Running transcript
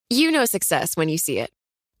You know success when you see it.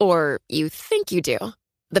 Or you think you do.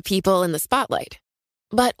 The people in the spotlight.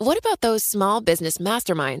 But what about those small business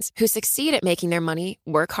masterminds who succeed at making their money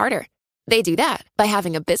work harder? They do that by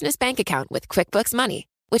having a business bank account with QuickBooks Money,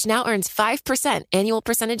 which now earns 5% annual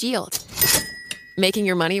percentage yield. Making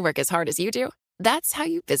your money work as hard as you do? That's how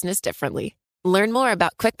you business differently. Learn more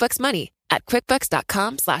about QuickBooks Money at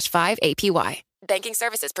quickbooks.com/5APY. Banking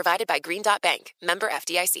services provided by Green Dot Bank. Member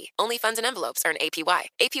FDIC. Only funds and envelopes earn APY.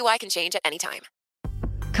 APY can change at any time.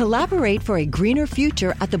 Collaborate for a greener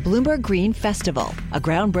future at the Bloomberg Green Festival, a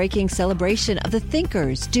groundbreaking celebration of the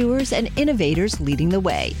thinkers, doers, and innovators leading the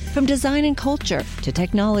way. From design and culture to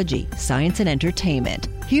technology, science, and entertainment.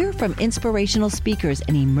 Hear from inspirational speakers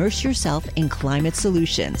and immerse yourself in climate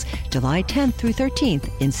solutions. July 10th through 13th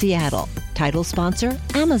in Seattle. Title sponsor,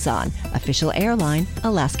 Amazon. Official airline,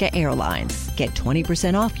 Alaska Airlines. Get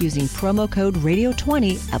 20% off using promo code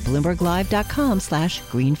Radio20 at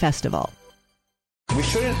BloombergLive.com/Green Festival. We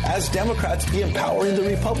shouldn't, as Democrats, be empowering the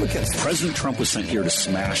Republicans. President Trump was sent here to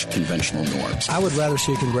smash conventional norms. I would rather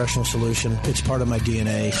see a congressional solution. It's part of my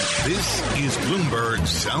DNA. This is Bloomberg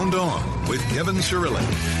Sound On with Kevin Cirilli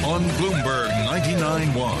on Bloomberg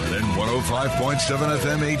 99.1 and 105.7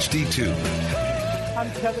 FM HD2. I'm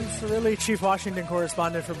Kevin Cirilli, Chief Washington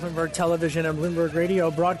Correspondent for Bloomberg Television and Bloomberg Radio,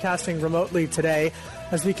 broadcasting remotely today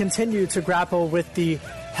as we continue to grapple with the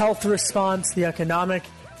health response, the economic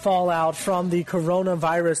fallout from the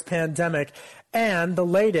coronavirus pandemic, and the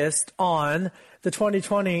latest on the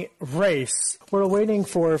 2020 race. We're waiting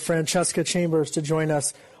for Francesca Chambers to join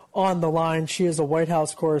us on the line. She is a White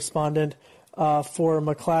House correspondent for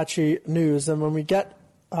McClatchy News. And when we get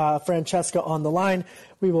Francesca on the line,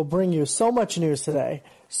 we will bring you so much news today.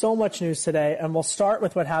 And we'll start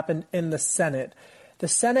with what happened in the Senate. The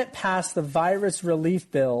Senate passed the virus relief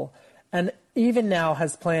bill and even now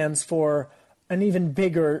has plans for an even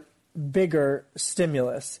bigger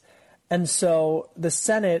stimulus. And so the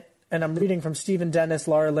Senate, and I'm reading from Stephen Dennis,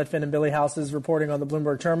 Laura Litfin, and Billy House's reporting on the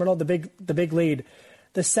Bloomberg Terminal, the big lead.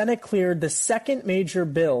 The Senate cleared the second major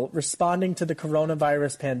bill responding to the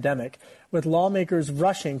coronavirus pandemic, with lawmakers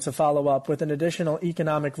rushing to follow up with an additional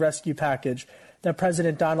economic rescue package that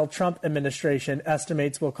President Donald Trump administration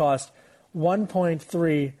estimates will cost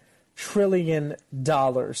 $1.3 trillion.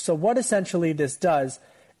 So what essentially this does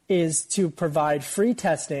is to provide free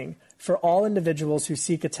testing for all individuals who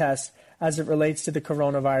seek a test as it relates to the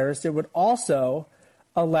coronavirus. It would also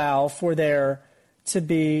allow for there to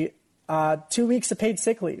be 2 weeks of paid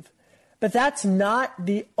sick leave. But that's not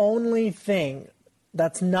the only thing.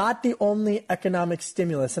 That's not the only economic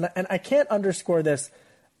stimulus. And I can't underscore this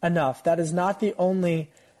enough. That is not the only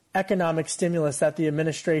economic stimulus that the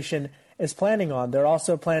administration is planning on. They're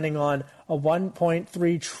also planning on a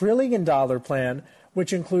 $1.3 trillion plan,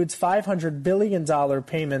 which includes $500 billion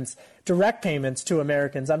payments, direct payments to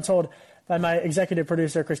Americans. I'm told by my executive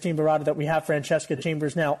producer, Christine Barada, that we have Francesca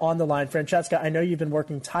Chambers now on the line. Francesca, I know you've been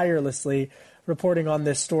working tirelessly reporting on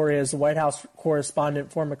this story as the White House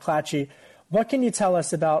correspondent for McClatchy. What can you tell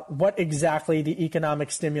us about what exactly the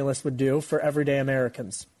economic stimulus would do for everyday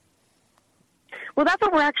Americans? Well, that's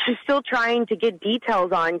what we're actually still trying to get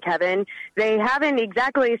details on, Kevin. They haven't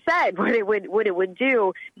exactly said what it would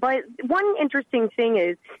do. But one interesting thing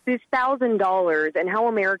is this $1,000 and how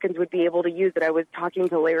Americans would be able to use it. I was talking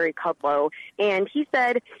to Larry Kudlow, and he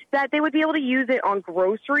said that they would be able to use it on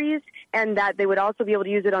groceries and that they would also be able to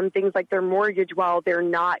use it on things like their mortgage while they're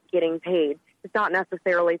not getting paid. It's not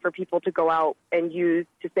necessarily for people to go out and use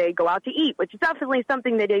to say go out to eat, which is definitely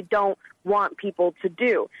something that they don't want people to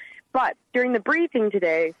do. But during the briefing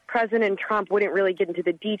today, President Trump wouldn't really get into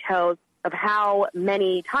the details of how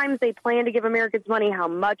many times they plan to give Americans money, how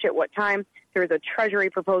much, at what time. There was a Treasury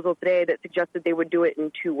proposal today that suggested they would do it in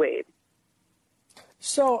 2 waves.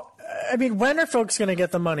 So, I mean, when are folks going to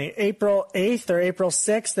get the money? April 8th or April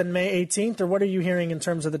 6th and May 18th? Or what are you hearing in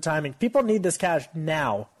terms of the timing? People need this cash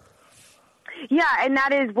now. Yeah, and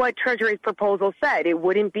that is what Treasury's proposal said. It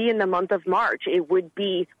wouldn't be in the month of March. It would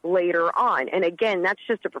be later on. And again, that's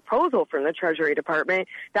just a proposal from the Treasury Department.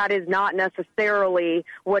 That is not necessarily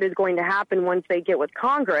what is going to happen once they get with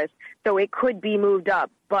Congress. So it could be moved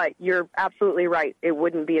up. But you're absolutely right. It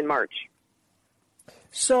wouldn't be in March.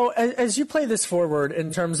 So as you play this forward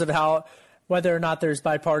in terms of how whether or not there's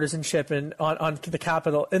bipartisanship on the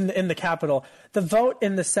Capitol, in the Capitol, the vote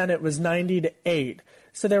in the Senate was 90-8.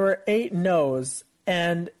 So there were 8 no's,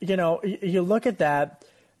 and you look at that.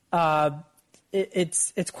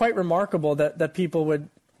 It's quite remarkable that people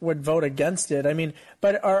would vote against it. I mean,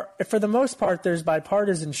 but for the most part, there's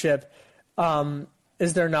bipartisanship.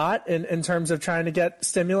 Is there not in terms of trying to get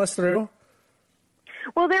stimulus through?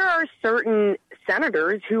 Well, there are certain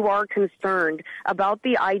senators who are concerned about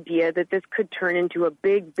the idea that this could turn into a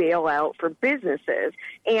big bailout for businesses.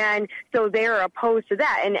 And so they're opposed to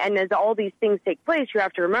that. And as all these things take place, you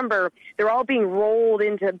have to remember they're all being rolled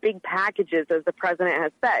into big packages, as the president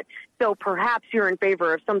has said. So perhaps you're in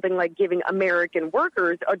favor of something like giving American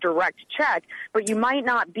workers a direct check, but you might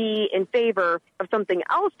not be in favor of something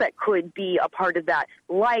else that could be a part of that,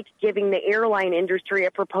 like giving the airline industry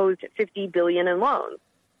a proposed $50 billion in loans.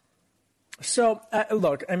 So,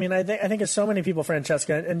 look, I mean, I think as so many people,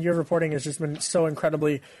 Francesca, and your reporting has just been so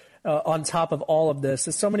incredibly on top of all of this,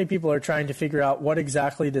 as so many people are trying to figure out what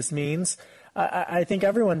exactly this means. I think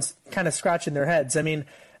everyone's kind of scratching their heads. I mean,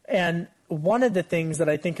 and one of the things that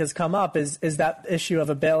I think has come up is that issue of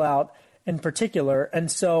a bailout in particular. And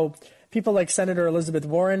so people like Senator Elizabeth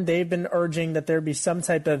Warren, they've been urging that there be some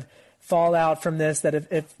type of fallout from this,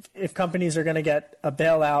 that if companies are going to get a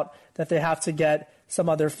bailout, that they have to get some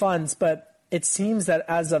other funds. But it seems that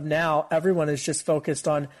as of now, everyone is just focused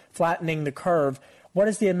on flattening the curve. What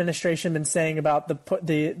has the administration been saying about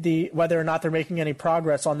the whether or not they're making any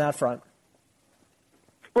progress on that front?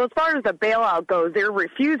 Well, as far as the bailout goes, they're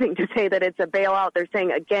refusing to say that it's a bailout. They're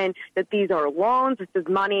saying, again, that these are loans. This is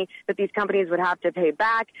money that these companies would have to pay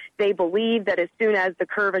back. They believe that as soon as the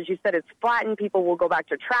curve, as you said, is flattened, people will go back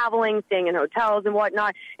to traveling, staying in hotels and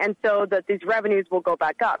whatnot, and so that these revenues will go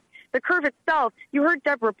back up. The curve itself, you heard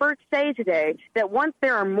Deborah Birx say today that once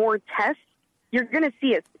there are more tests, you're going to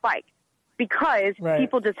see a spike, because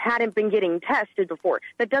people just hadn't been getting tested before.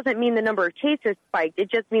 That doesn't mean the number of cases spiked. It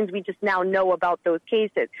just means we just now know about those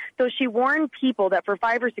cases. So she warned people that for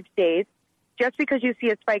 5 or 6 days, just because you see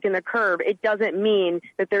a spike in the curve, it doesn't mean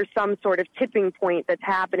that there's some sort of tipping point that's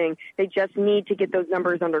happening. They just need to get those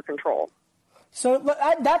numbers under control. So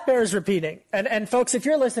that bears repeating. And folks, if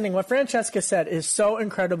you're listening, what Francesca said is so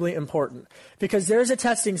incredibly important, because there's a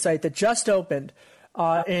testing site that just opened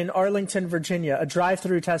in Arlington, Virginia, a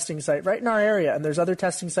drive-through testing site right in our area. And there's other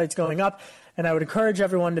testing sites going up. And I would encourage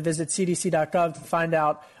everyone to visit cdc.gov to find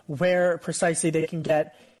out where precisely they can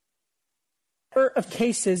get. Number of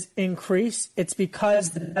cases increase, it's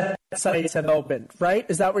because the sites have opened, right?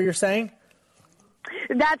 Is that what you're saying?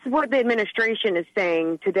 That's what the administration is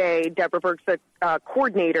saying today. Deborah Birx, the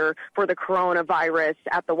coordinator for the coronavirus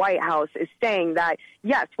at the White House, is saying that,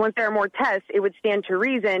 yes, once there are more tests, it would stand to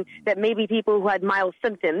reason that maybe people who had mild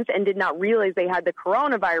symptoms and did not realize they had the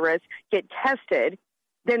coronavirus get tested,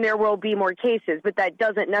 then there will be more cases. But that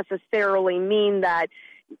doesn't necessarily mean that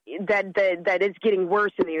it's getting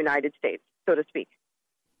worse in the United States, so to speak.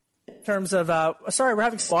 In terms of, sorry, we're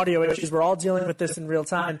having some audio issues. We're all dealing with this in real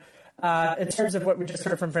time. In terms of what we just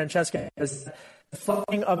heard from Francesca, is the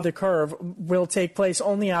flattening of the curve will take place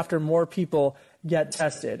only after more people get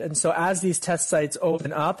tested. And so as these test sites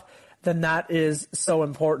open up, then that is so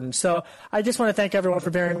important. So I just want to thank everyone for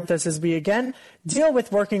bearing with us as we again deal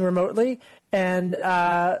with working remotely. And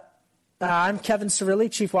I'm Kevin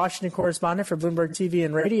Cirilli, Chief Washington Correspondent for Bloomberg TV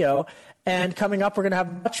and Radio. And coming up, we're going to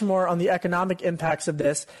have much more on the economic impacts of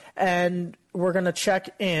this. And we're going to check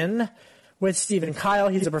in with Stephen Kyle.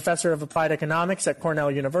 He's a professor of applied economics at Cornell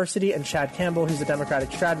University, and Chad Campbell, who's a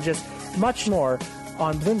Democratic strategist. Much more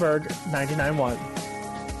on Bloomberg 99.1.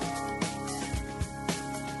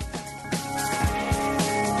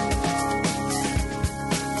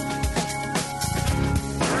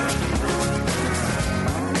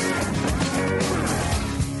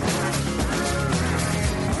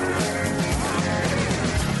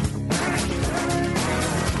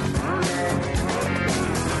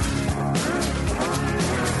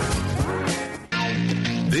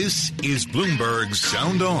 This is Bloomberg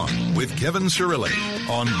Sound On with Kevin Cirilli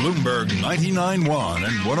on Bloomberg 99.1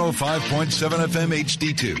 and 105.7 FM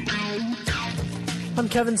HD2. I'm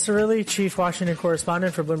Kevin Cirilli, Chief Washington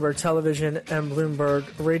Correspondent for Bloomberg Television and Bloomberg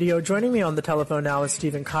Radio. Joining me on the telephone now is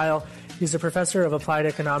Stephen Kyle. He's a professor of applied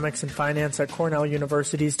economics and finance at Cornell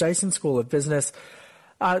University's Dyson School of Business.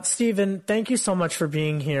 Stephen, thank you so much for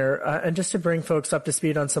being here. And just to bring folks up to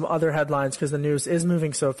speed on some other headlines, because the news is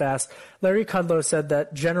moving so fast, Larry Kudlow said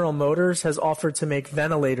that General Motors has offered to make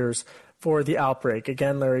ventilators for the outbreak.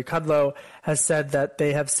 Again, Larry Kudlow has said that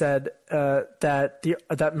they have said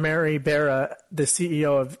that Mary Barra, the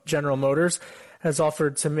CEO of General Motors, has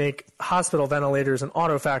offered to make hospital ventilators and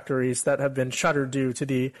auto factories that have been shuttered due to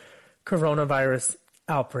the coronavirus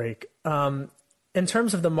outbreak. In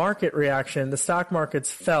terms of the market reaction, the stock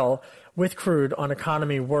markets fell with crude on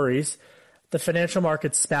economy worries. The financial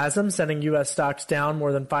markets spasm, sending U.S. stocks down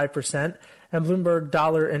more than 5%, and Bloomberg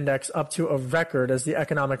Dollar Index up to a record as the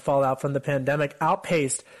economic fallout from the pandemic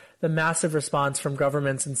outpaced the massive response from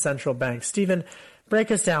governments and central banks. Stephen,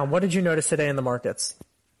 break us down. What did you notice today in the markets?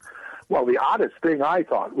 Well, the oddest thing I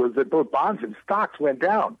thought was that both bonds and stocks went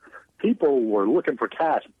down. People were looking for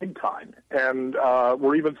cash big time and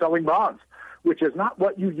were even selling bonds, which is not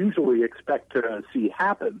what you usually expect to see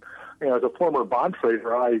happen. You know, as a former bond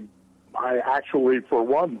trader, I actually, for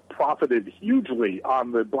one, profited hugely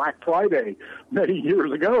on the Black Friday many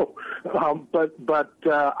years ago. But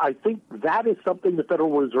I think that is something the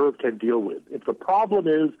Federal Reserve can deal with. If the problem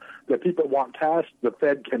is that people want cash, the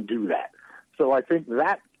Fed can do that. So I think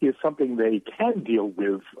that is something they can deal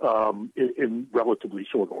with in relatively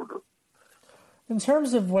short order. In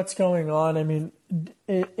terms of what's going on, I mean,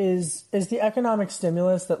 is the economic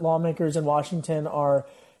stimulus that lawmakers in Washington are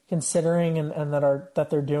considering and that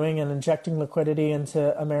they're doing and injecting liquidity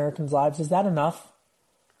into Americans' lives, is that enough?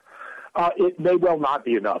 It may well not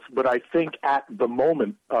be enough, but I think at the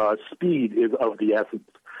moment, speed is of the essence.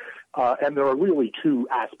 And there are really two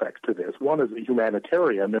aspects to this. One is the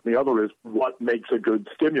humanitarian, and the other is what makes a good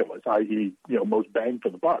stimulus, i.e., most bang for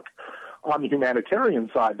the buck. On the humanitarian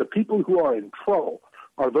side, the people who are in trouble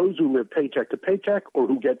are those who live paycheck to paycheck or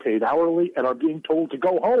who get paid hourly and are being told to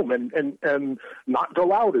go home and not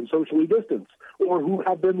go out and socially distance, or who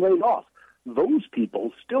have been laid off. Those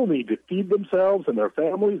people still need to feed themselves and their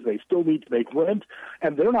families. They still need to make rent,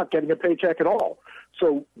 and they're not getting a paycheck at all.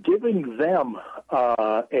 So giving them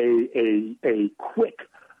a quick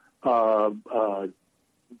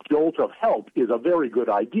jolt of help is a very good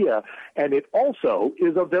idea, and it also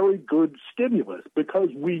is a very good stimulus because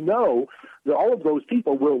we know that all of those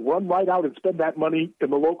people will run right out and spend that money in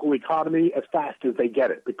the local economy as fast as they get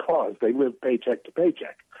it because they live paycheck to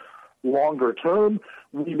paycheck. Longer term,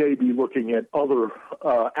 we may be looking at other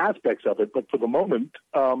aspects of it, but for the moment,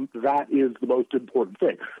 that is the most important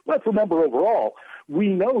thing. Let's remember overall, we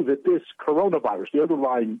know that this coronavirus, the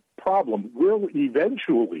underlying problem, will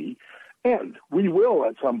eventually end. We will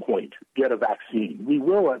at some point get a vaccine. We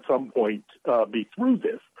will at some point be through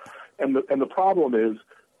this. And the problem is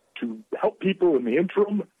to help people in the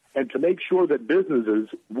interim and to make sure that businesses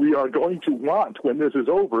we are going to want when this is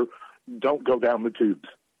over don't go down the tubes.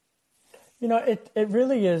 It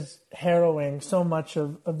really is harrowing, so much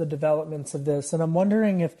of the developments of this. And I'm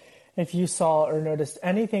wondering if you saw or noticed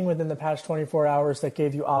anything within the past 24 hours that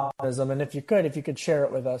gave you optimism. And if you could share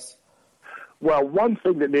it with us. Well, one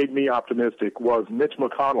thing that made me optimistic was Mitch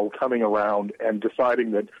McConnell coming around and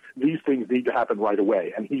deciding that these things need to happen right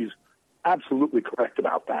away. And he's absolutely correct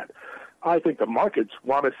about that. I think the markets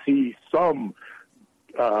want to see some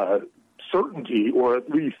certainty or at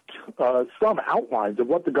least some outlines of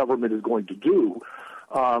what the government is going to do.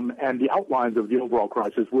 And the outlines of the overall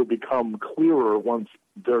crisis will become clearer once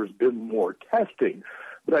there's been more testing.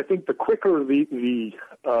 But I think the quicker the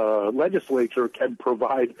legislature can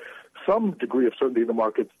provide some degree of certainty in the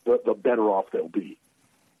markets, the better off they'll be.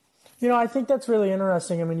 I think that's really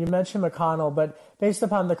interesting. I mean, you mentioned McConnell, but based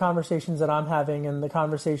upon the conversations that I'm having and the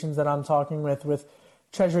conversations that I'm talking with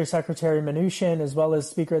Treasury Secretary Mnuchin, as well as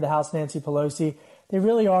Speaker of the House Nancy Pelosi, they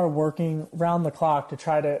really are working round the clock to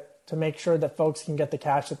try to make sure that folks can get the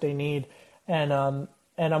cash that they need. And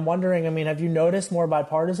I'm wondering, I mean, have you noticed more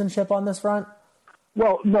bipartisanship on this front?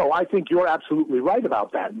 Well, no, I think you're absolutely right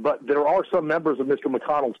about that. But there are some members of Mr.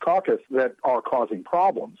 McConnell's caucus that are causing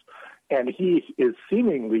problems. And he is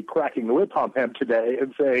seemingly cracking the whip on them today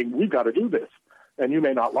and saying, we've got to do this. And you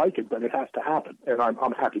may not like it, but it has to happen. And I'm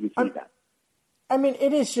happy to see that. I mean,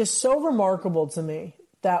 it is just so remarkable to me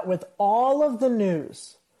that with all of the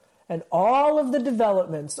news and all of the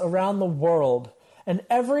developments around the world and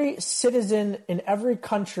every citizen in every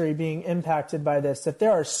country being impacted by this, that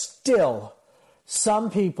there are still some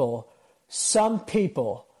people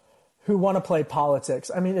who want to play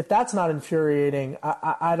politics. I mean, if that's not infuriating,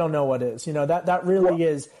 I don't know what is. That really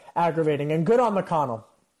is aggravating. And good on McConnell.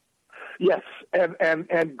 Yes,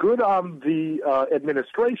 and good on the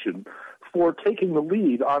administration for taking the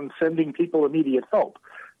lead on sending people immediate help.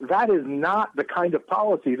 That is not the kind of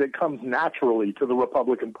policy that comes naturally to the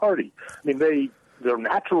Republican Party. I mean, their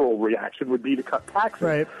natural reaction would be to cut taxes,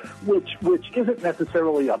 right, which isn't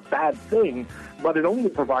necessarily a bad thing, but it only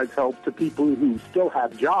provides help to people who still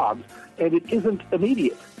have jobs, and it isn't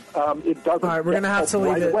immediate. It doesn't. All right, we're going to have to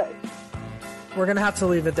leave it. We're going to have to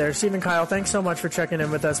leave it there. Stephen Kyle, thanks so much for checking in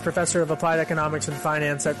with us, Professor of Applied Economics and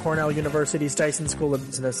Finance at Cornell University's Dyson School of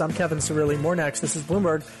Business. I'm Kevin Cirilli. More next. This is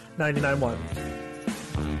Bloomberg 99.1.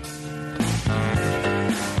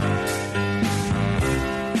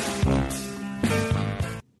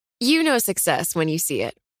 You know success when you see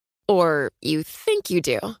it. Or you think you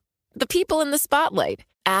do. The people in the spotlight.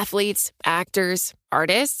 Athletes, actors,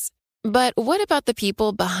 artists. But what about the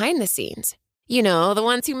people behind the scenes? The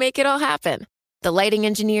ones who make it all happen. The lighting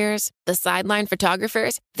engineers, the sideline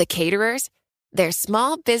photographers, the caterers, they're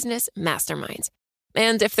small business masterminds.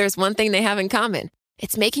 And if there's one thing they have in common,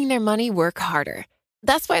 it's making their money work harder.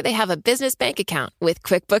 That's why they have a business bank account with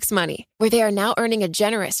QuickBooks Money, where they are now earning a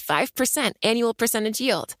generous 5% annual percentage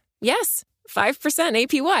yield. Yes, 5%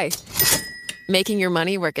 APY. Making your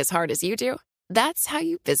money work as hard as you do? That's how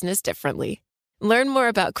you business differently. Learn more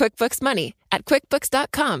about QuickBooks Money at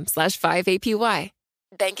quickbooks.com/5APY.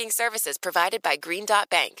 Banking services provided by Green Dot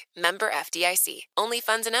Bank, member FDIC. Only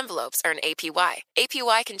funds and envelopes earn APY.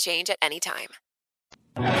 APY can change at any time.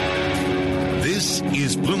 This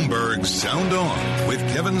is Bloomberg Sound On with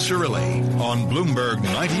Kevin Cirilli on Bloomberg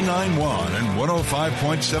 99.1 and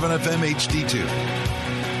 105.7 FM HD2.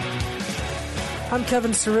 I'm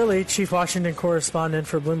Kevin Cirilli, Chief Washington Correspondent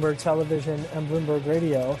for Bloomberg Television and Bloomberg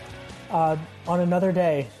Radio. On another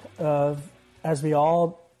day, as we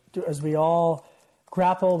all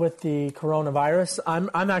grapple with the coronavirus,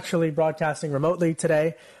 I'm actually broadcasting remotely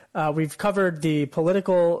today. We've covered the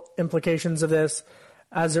political implications of this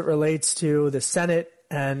as it relates to the Senate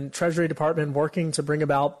and Treasury Department working to bring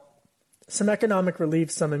about some economic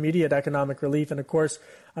relief, some immediate economic relief, and of course,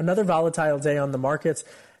 another volatile day on the markets.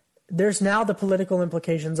 There's now the political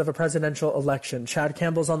implications of a presidential election. Chad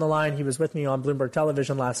Campbell's on the line. He was with me on Bloomberg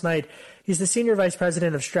Television last night. He's the Senior Vice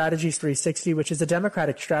President of Strategies 360, which is a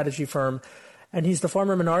Democratic strategy firm, and he's the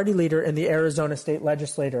former minority leader in the Arizona State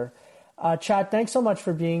Legislature. Chad, thanks so much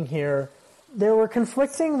for being here. There were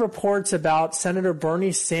conflicting reports about Senator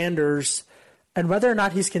Bernie Sanders and whether or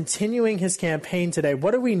not he's continuing his campaign today.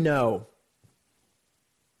 What do we know?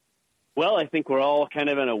 Well, I think we're all kind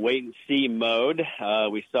of in a wait-and-see mode.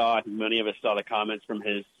 Many of us saw the comments from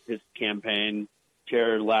his campaign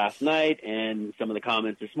chair last night and some of the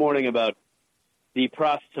comments this morning about the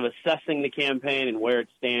process of assessing the campaign and where it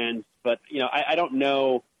stands. But, I don't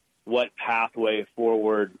know what pathway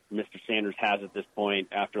forward Mr. Sanders has at this point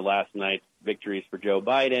after last night's victories for Joe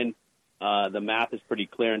Biden. The math is pretty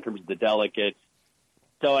clear in terms of the delegates.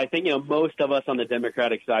 So I think, most of us on the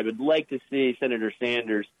Democratic side would like to see Senator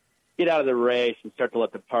Sanders get out of the race and start to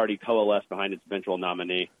let the party coalesce behind its eventual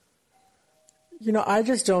nominee. I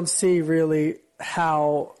just don't see really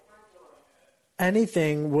how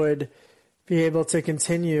anything would be able to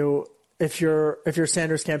continue if you're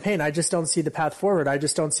Sanders' campaign. I just don't see the path forward. I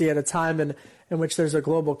just don't see at a time in which there's a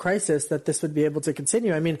global crisis that this would be able to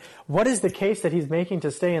continue. I mean, what is the case that he's making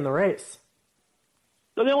to stay in the race?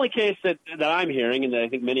 So the only case that I'm hearing, and that I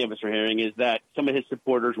think many of us are hearing, is that some of his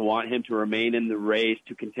supporters want him to remain in the race,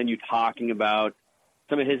 to continue talking about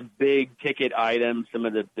some of his big-ticket items, some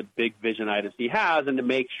of the big vision items he has, and to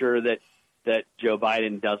make sure that Joe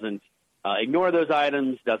Biden doesn't ignore those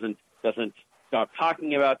items, doesn't stop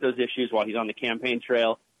talking about those issues while he's on the campaign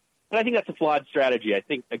trail. And I think that's a flawed strategy. I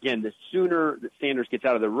think, again, the sooner that Sanders gets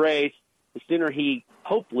out of the race, the sooner he,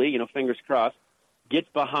 hopefully, fingers crossed, gets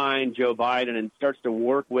behind Joe Biden and starts to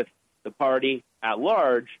work with the party at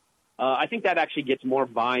large, I think that actually gets more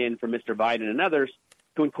buy-in from Mr. Biden and others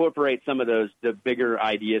to incorporate some of the bigger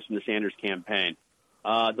ideas from the Sanders campaign.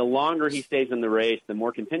 The longer he stays in the race, the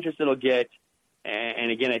more contentious it'll get. And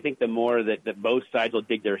again, I think the more that both sides will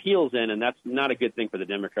dig their heels in, and that's not a good thing for the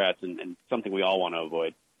Democrats and something we all want to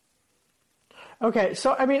avoid. Okay,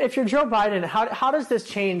 so, if you're Joe Biden, how does this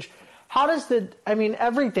change?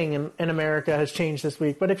 Everything in America has changed this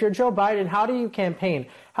week. But if you're Joe Biden, how do you campaign?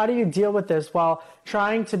 How do you deal with this while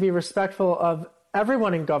trying to be respectful of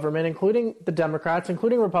everyone in government, including the Democrats,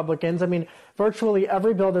 including Republicans? Virtually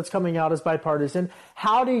every bill that's coming out is bipartisan.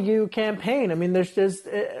 How do you campaign?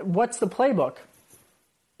 What's the playbook?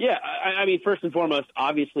 Yeah, first and foremost,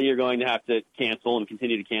 obviously you're going to have to cancel and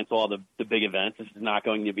continue to cancel all the big events. This is not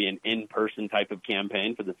going to be an in-person type of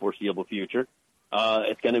campaign for the foreseeable future.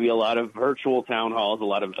 It's going to be a lot of virtual town halls, a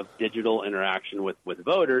lot of digital interaction with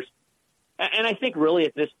voters. And I think really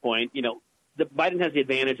at this point, Biden has the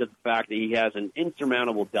advantage of the fact that he has an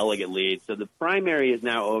insurmountable delegate lead. So the primary is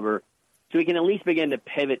now over, so he can at least begin to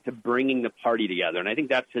pivot to bringing the party together. And I think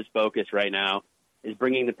that's his focus right now, is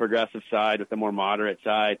bringing the progressive side with the more moderate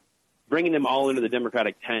side, bringing them all into the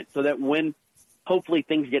Democratic tent so that when hopefully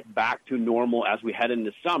things get back to normal as we head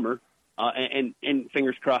into summer, and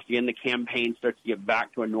fingers crossed again, the campaign starts to get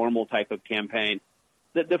back to a normal type of campaign,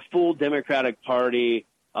 that the full Democratic Party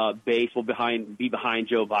base will be behind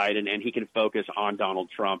Joe Biden, and he can focus on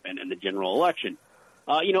Donald Trump and the general election.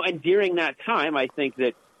 And during that time, I think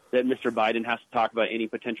that Mr. Biden has to talk about any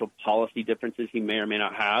potential policy differences he may or may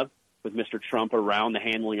not have with Mr. Trump around the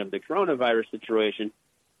handling of the coronavirus situation.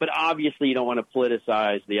 But obviously you don't want to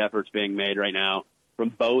politicize the efforts being made right now from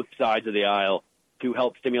both sides of the aisle to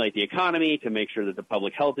help stimulate the economy, to make sure that the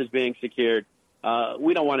public health is being secured.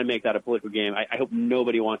 We don't want to make that a political game. I hope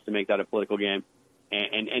nobody wants to make that a political game.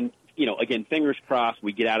 And again, fingers crossed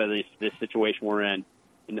we get out of this situation we're in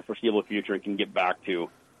the foreseeable future and can get back to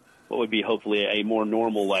what would be hopefully a more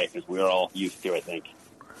normal life as we're all used to, I think.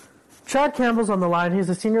 Chad Campbell's on the line. He's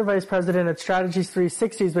the senior vice president at Strategies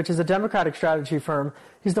 360, which is a Democratic strategy firm.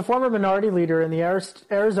 He's the former minority leader in the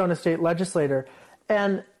Arizona state legislature.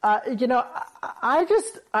 And, I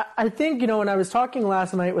think, when I was talking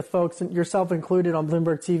last night with folks, and yourself included on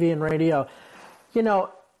Bloomberg TV and radio,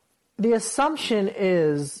 the assumption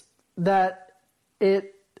is that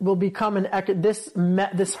it will become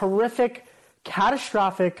this horrific,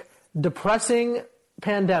 catastrophic, depressing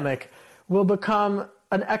pandemic will become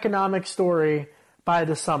an economic story by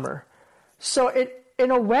the summer. So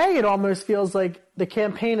in a way, it almost feels like the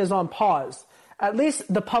campaign is on pause. At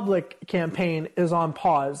least the public campaign is on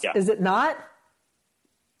pause. Yeah. Is it not?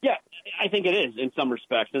 Yeah, I think it is in some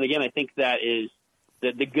respects. And again, I think that is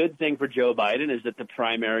the good thing for Joe Biden is that the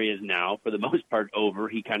primary is now, for the most part, over.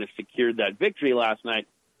 He kind of secured that victory last night.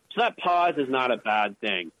 So that pause is not a bad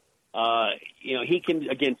thing. He can,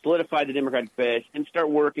 again, solidify the Democratic base and start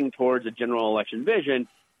working towards a general election vision.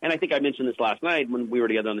 And I think I mentioned this last night when we were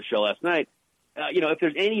together on the show last night. If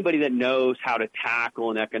there's anybody that knows how to tackle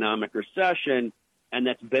an economic recession and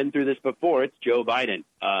that's been through this before, it's Joe Biden.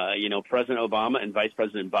 President Obama and Vice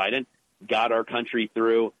President Biden got our country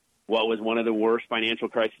through what was one of the worst financial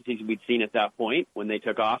crises we'd seen at that point when they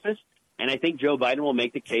took office. And I think Joe Biden will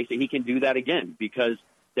make the case that he can do that again, because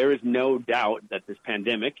there is no doubt that this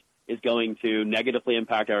pandemic is going to negatively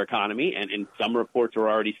impact our economy. And some reports are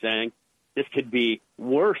already saying this could be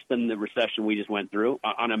worse than the recession we just went through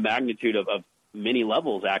on a magnitude of many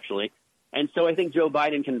levels, actually. And so I think Joe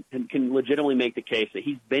Biden can legitimately make the case that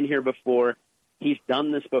he's been here before, he's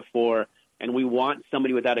done this before, and we want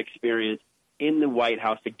somebody with that experience in the White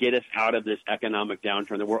House to get us out of this economic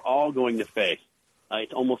downturn that we're all going to face.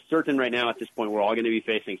 It's almost certain right now at this point we're all going to be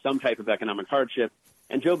facing some type of economic hardship,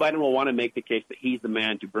 and Joe Biden will want to make the case that he's the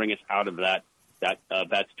man to bring us out of that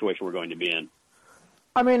situation we're going to be in.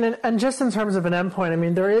 I mean, and just in terms of an endpoint, I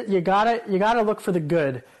mean, you gotta look for the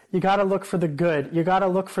good. You gotta look for the good. You gotta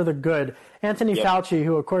look for the good. Anthony Fauci,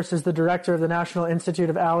 who of course is the director of the National Institute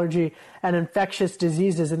of Allergy and Infectious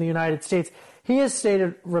Diseases in the United States, he has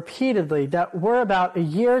stated repeatedly that we're about a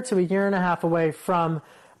year to a year and a half away from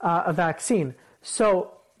a vaccine.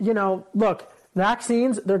 So, look,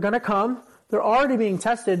 vaccines, they're going to come. They're already being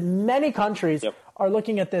tested. Many countries are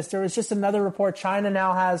looking at this. There was just another report. China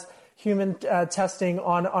now has human testing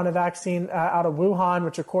on a vaccine out of Wuhan,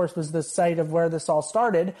 which, of course, was the site of where this all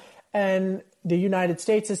started. And the United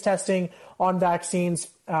States is testing on vaccines.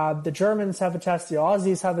 The Germans have a test. The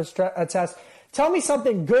Aussies have a test. Tell me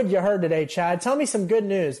something good you heard today, Chad. Tell me some good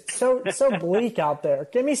news. So bleak out there.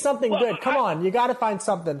 Give me something good. Come on. You got to find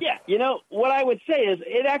something. Yeah. What I would say is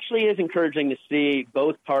it actually is encouraging to see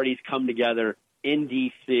both parties come together in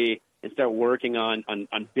D.C. and start working on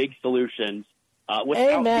big solutions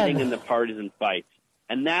without getting in the partisan fights.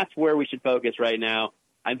 And that's where we should focus right now.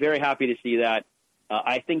 I'm very happy to see that.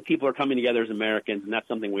 I think people are coming together as Americans, and that's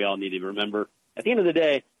something we all need to remember. At the end of the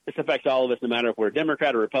day, this affects all of us, no matter if we're a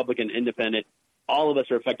Democrat or Republican, independent. All of us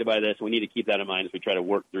are affected by this. We need to keep that in mind as we try to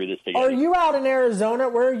work through this together. Are you out in Arizona?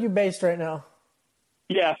 Where are you based right now?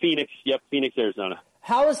 Yeah, Phoenix. Yep, Phoenix, Arizona.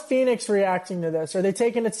 How is Phoenix reacting to this? Are they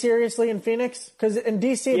taking it seriously in Phoenix? Because in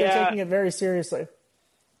D.C., they're taking it very seriously.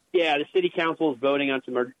 Yeah, the city council is voting on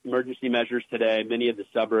some emergency measures today. Many of the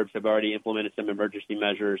suburbs have already implemented some emergency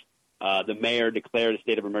measures. The mayor declared a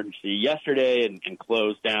state of emergency yesterday and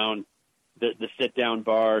closed down the sit-down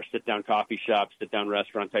bar, sit-down coffee shop, sit-down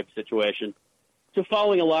restaurant type of situation. So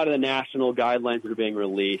following a lot of the national guidelines that are being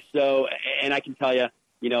released. So, and I can tell you,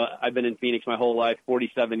 I've been in Phoenix my whole life,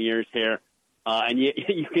 47 years here, and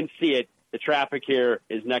you can see it. The traffic here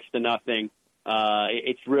is next to nothing.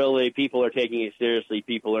 It's really, people are taking it seriously.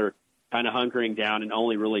 People are kind of hunkering down and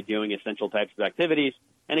only really doing essential types of activities.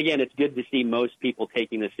 And again, it's good to see most people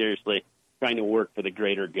taking this seriously, trying to work for the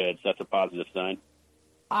greater good. So that's a positive sign.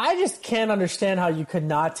 I just can't understand how you could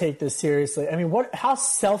not take this seriously. I mean, how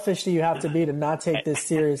selfish do you have to be to not take this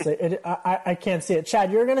seriously? I can't see it.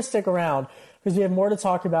 Chad, you're going to stick around because we have more to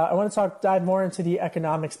talk about. I want to dive more into the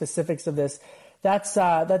economic specifics of this. That's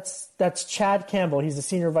Chad Campbell. He's the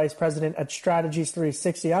senior vice president at Strategies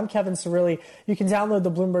 360. I'm Kevin Cirilli. You can download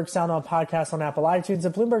the Bloomberg Sound On podcast on Apple iTunes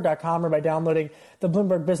at Bloomberg.com or by downloading the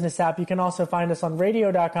Bloomberg Business app. You can also find us on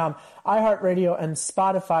Radio.com, iHeartRadio, and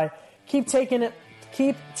Spotify. Keep taking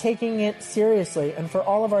it seriously. And for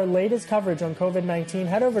all of our latest coverage on COVID-19,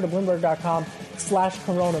 head over to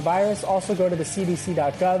Bloomberg.com/coronavirus. Also go to the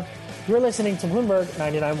CDC.gov. You're listening to Bloomberg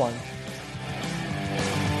 99.1.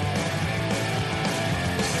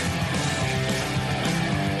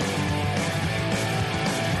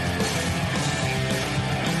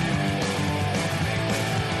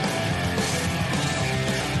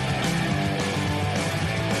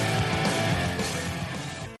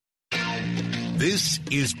 This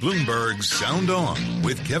is Bloomberg Sound On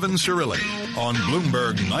with Kevin Cirilli on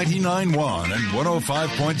Bloomberg 99.1 and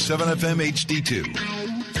 105.7 FM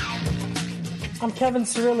HD2. I'm Kevin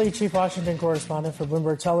Cirilli, Chief Washington Correspondent for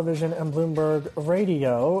Bloomberg Television and Bloomberg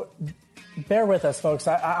Radio. Bear with us, folks.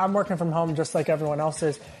 I'm working from home just like everyone else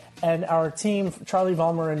is. And our team, Charlie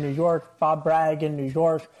Vollmer in New York, Bob Bragg in New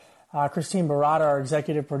York, Christine Barada, our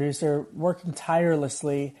executive producer, working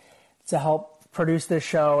tirelessly to help produce this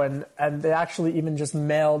show. And they actually even just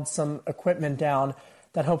mailed some equipment down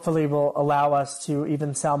that hopefully will allow us to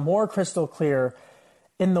even sound more crystal clear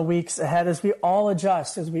in the weeks ahead as we all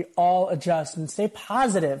adjust, and stay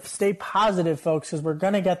positive, folks, because we're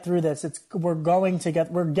going to get through this.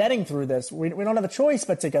 We're getting through this. We don't have a choice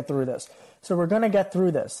but to get through this. So we're going to get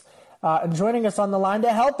through this. And joining us on the line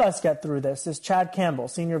to help us get through this is Chad Campbell,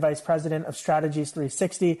 Senior Vice President of Strategies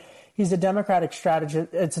 360. He's a Democratic strategy.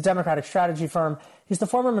 It's a Democratic strategy firm. He's the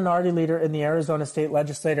former minority leader in the Arizona State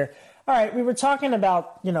Legislature. All right, we were talking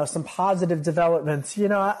about, some positive developments.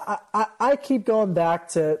 I keep going back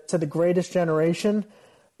to the greatest generation,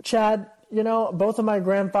 Chad. Both of my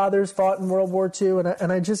grandfathers fought in World War II,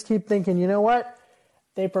 and I just keep thinking, you know what?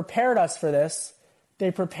 They prepared us for this.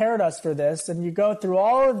 And you go through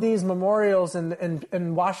all of these memorials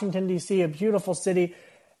in Washington, D.C., a beautiful city,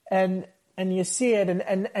 and you see it,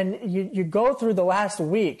 and you go through the last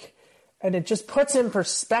week, and it just puts in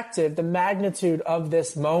perspective the magnitude of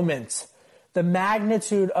this moment,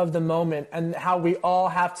 and how we all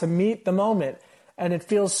have to meet the moment. And it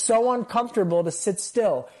feels so uncomfortable to sit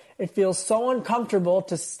still. It feels so uncomfortable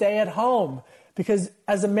to stay at home because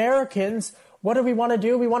as Americans, what do we want to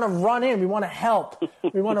do? We want to run in. We want to help.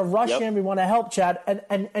 We want to rush in. We want to help, Chad.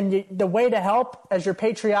 And the way to help as your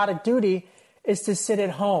patriotic duty is to sit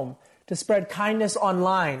at home, to spread kindness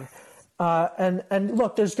online. And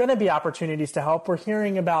look, there's going to be opportunities to help. We're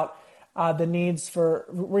hearing about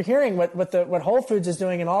we're hearing what Whole Foods is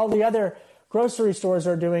doing and all the other grocery stores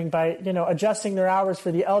are doing by, adjusting their hours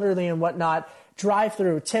for the elderly and whatnot,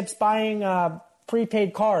 drive-through, tips, buying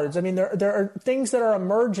prepaid cards. I mean, there are things that are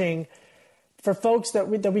emerging for folks that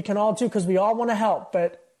we can all do because we all want to help,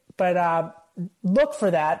 but look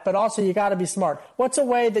for that. But also you got to be smart. What's a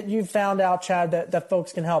way that you've found out, Chad, that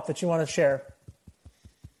folks can help that you want to share?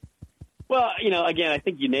 Well, again, I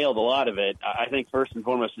think you nailed a lot of it. I think first and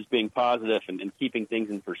foremost is being positive and keeping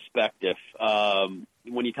things in perspective.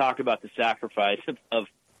 When you talk about the sacrifice of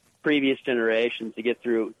previous generations to get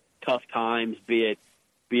through tough times, be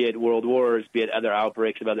it world wars, be it other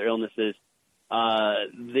outbreaks of other illnesses,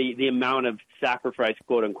 the amount of sacrifice,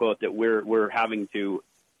 quote unquote, that we're having to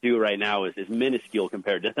do right now is minuscule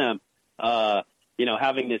compared to them.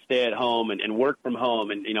 Having to stay at home and work from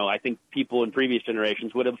home, and I think people in previous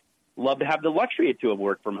generations would have love to have the luxury to have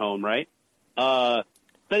worked from home, right? So I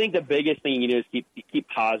think the biggest thing you can do is keep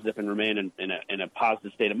positive and remain in a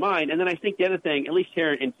positive state of mind. And then I think the other thing, at least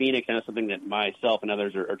here in Phoenix, I know something that myself and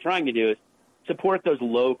others are trying to do is support those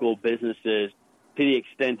local businesses to the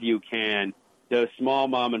extent you can. Those small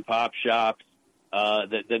mom and pop shops,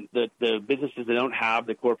 the businesses that don't have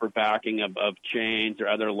the corporate backing of chains or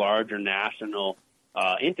other larger national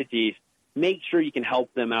entities. Make sure you can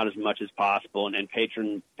help them out as much as possible and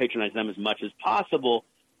patronize them as much as possible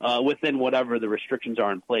within whatever the restrictions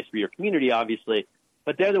are in place for your community, obviously.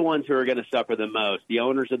 But they're the ones who are going to suffer the most, the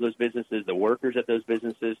owners of those businesses, the workers at those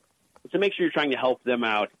businesses. So make sure you're trying to help them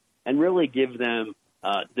out and really give them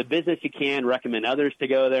the business you can, recommend others to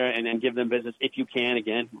go there and give them business if you can,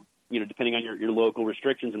 again, depending on your local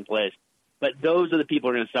restrictions in place. But those are the people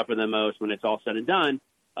who are going to suffer the most when it's all said and done.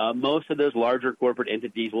 Most of those larger corporate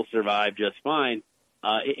entities will survive just fine.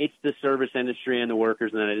 It's the service industry and the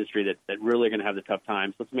workers in that industry that really are going to have the tough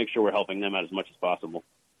times. Let's make sure we're helping them out as much as possible.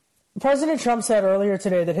 President Trump said earlier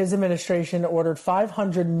today that his administration ordered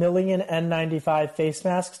 500 million N95 face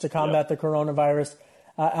masks to combat the coronavirus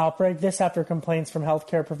outbreak. This after complaints from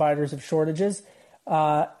healthcare providers of shortages.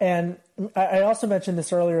 And I also mentioned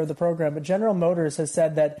this earlier in the program, but General Motors has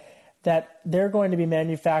said that they're going to be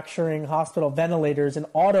manufacturing hospital ventilators in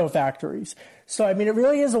auto factories. So, I mean, it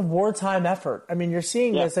really is a wartime effort. I mean, you're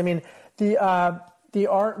seeing this. I mean, the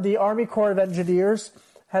Army Corps of Engineers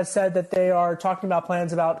has said that they are talking about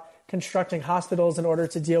plans about constructing hospitals in order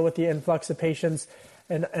to deal with the influx of patients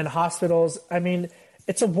in hospitals. I mean,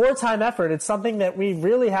 it's a wartime effort. It's something that we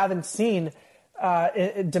really haven't seen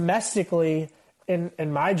domestically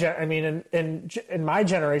in my generation,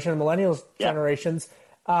 millennials generations.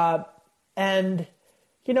 And,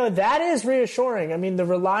 that is reassuring. I mean, the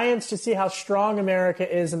reliance to see how strong America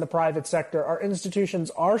is in the private sector. Our institutions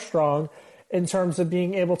are strong in terms of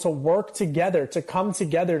being able to work together, to come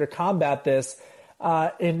together to combat this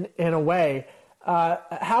in a way.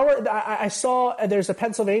 Howard, I saw there's a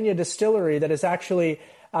Pennsylvania distillery that is actually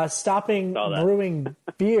stopping brewing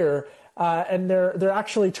beer, and they're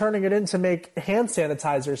actually turning it in to make hand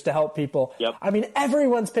sanitizers to help people. Yep. I mean,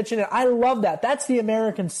 everyone's pitching it. I love that. That's the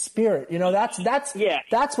American spirit. You know,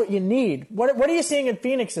 that's what you need. What are you seeing in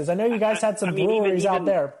Phoenix's? I know you guys had some breweries out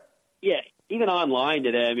there. Yeah, even online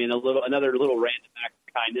today. I mean, another little random act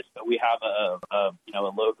of kindness, but we have a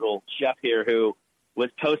local chef here who was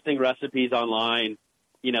posting recipes online,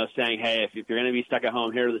 saying, hey, if you're going to be stuck at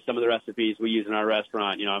home, here are some of the recipes we use in our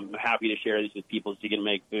restaurant. I'm happy to share these with people so you can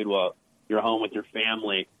make food while you're home with your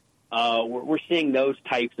family. We're seeing those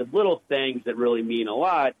types of little things that really mean a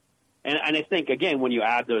lot. And I think, again, when you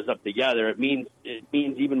add those up together, it means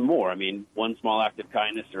even more. I mean, one small act of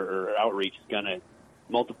kindness or outreach is going to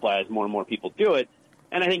multiply as more and more people do it.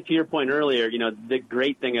 And I think to your point earlier, the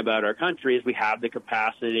great thing about our country is we have the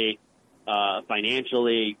capacity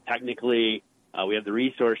financially, technically, we have the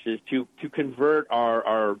resources to convert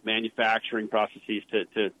our manufacturing processes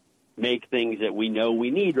to make things that we know we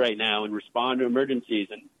need right now and respond to emergencies.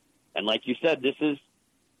 And like you said, this is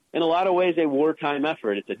in a lot of ways a wartime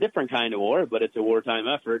effort. It's a different kind of war, but it's a wartime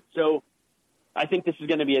effort. So I think this is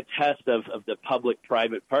going to be a test of the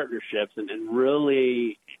public-private partnerships, and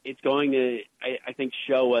really it's going to, I think,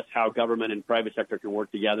 show us how government and private sector can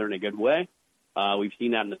work together in a good way. We've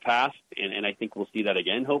seen that in the past, and I think we'll see that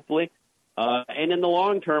again, hopefully. And in the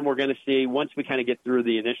long term, we're going to see, once we kind of get through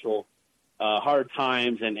the initial hard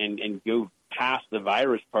times and go past the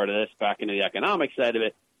virus part of this back into the economic side of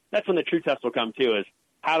it, that's when the true test will come too, is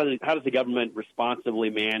how does the government responsibly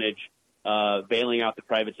manage bailing out the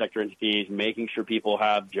private sector entities, making sure people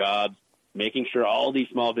have jobs, making sure all these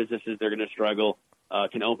small businesses that are going to struggle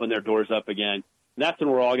can open their doors up again. That's when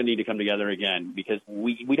we're all going to need to come together again, because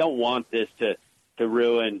we don't want this to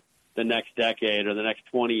ruin the next decade or the next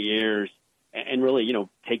 20 years and really,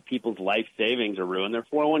 take people's life savings or ruin their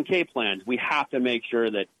 401k plans. We have to make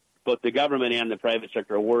sure that both the government and the private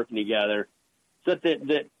sector are working together so that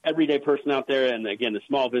the everyday person out there, and again, the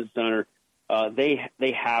small business owner,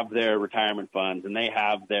 they have their retirement funds and they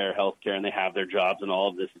have their health care and they have their jobs, and all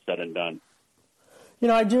of this is said and done.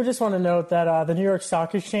 I do just want to note that the New York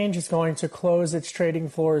Stock Exchange is going to close its trading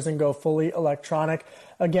floors and go fully electronic.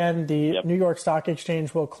 Again, the New York Stock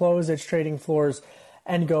Exchange will close its trading floors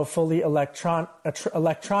and go fully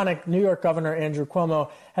electronic. New York Governor Andrew Cuomo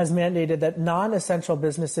has mandated that non-essential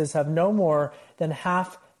businesses have no more than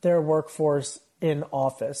half their workforce in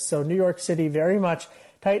office. So New York City very much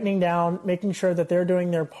tightening down, making sure that they're doing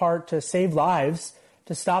their part to save lives,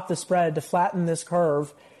 to stop the spread, to flatten this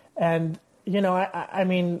curve. And I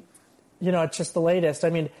mean, it's just the latest. I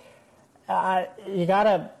mean, you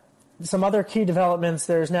got some other key developments.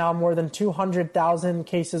 There's now more than 200,000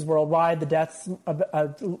 cases worldwide. The deaths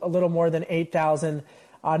a little more than 8,000.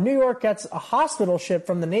 New York gets a hospital ship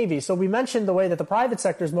from the Navy. So we mentioned the way that the private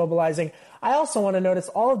sector is mobilizing. I also want to notice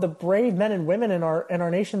all of the brave men and women in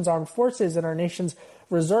our nation's armed forces and our nation's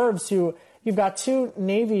reserves who you've got 2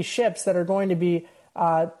 Navy ships that are going to be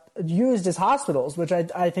used as hospitals, which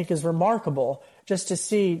I think is remarkable, just to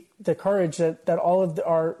see the courage that all of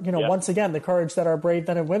our, once again, the courage that our brave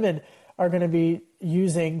men and women are going to be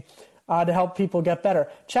using to help people get better.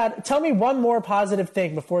 Chad, tell me one more positive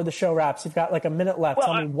thing before the show wraps. You've got like a minute left. Well,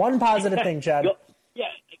 tell me one positive thing, Chad.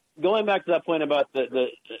 Going back to that point about the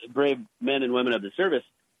brave men and women of the service,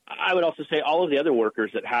 I would also say all of the other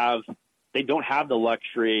workers that they don't have the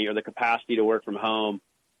luxury or the capacity to work from home,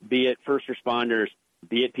 be it first responders,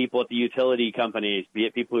 be it people at the utility companies, be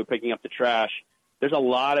it people who are picking up the trash. There's a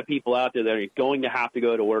lot of people out there that are going to have to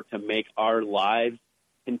go to work to make our lives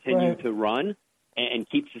continue to run and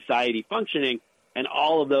keep society functioning. And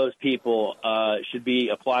all of those people should be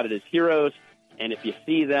applauded as heroes. And if you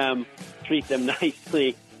see them, treat them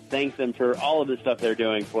nicely, thank them for all of the stuff they're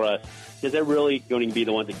doing for us, because they're really going to be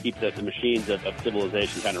the ones that keep the machines of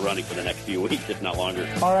civilization kind of running for the next few weeks, if not longer.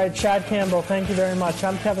 All right, Chad Campbell, thank you very much.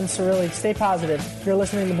 I'm Kevin Cirilli. Stay positive. You're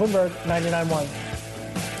listening to Bloomberg 99.1.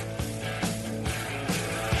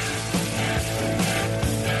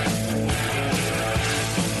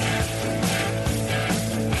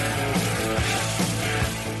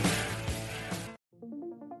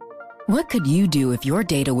 What could you do if your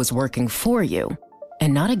data was working for you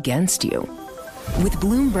and not against you? With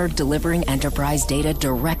Bloomberg delivering enterprise data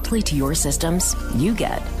directly to your systems, you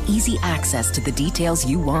get easy access to the details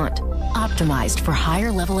you want, optimized for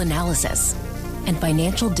higher level analysis, and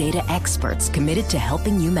financial data experts committed to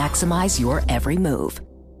helping you maximize your every move.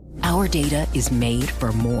 Our data is made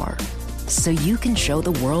for more, so you can show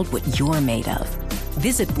the world what you're made of.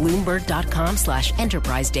 Visit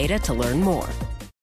Bloomberg.com/enterprise data to learn more.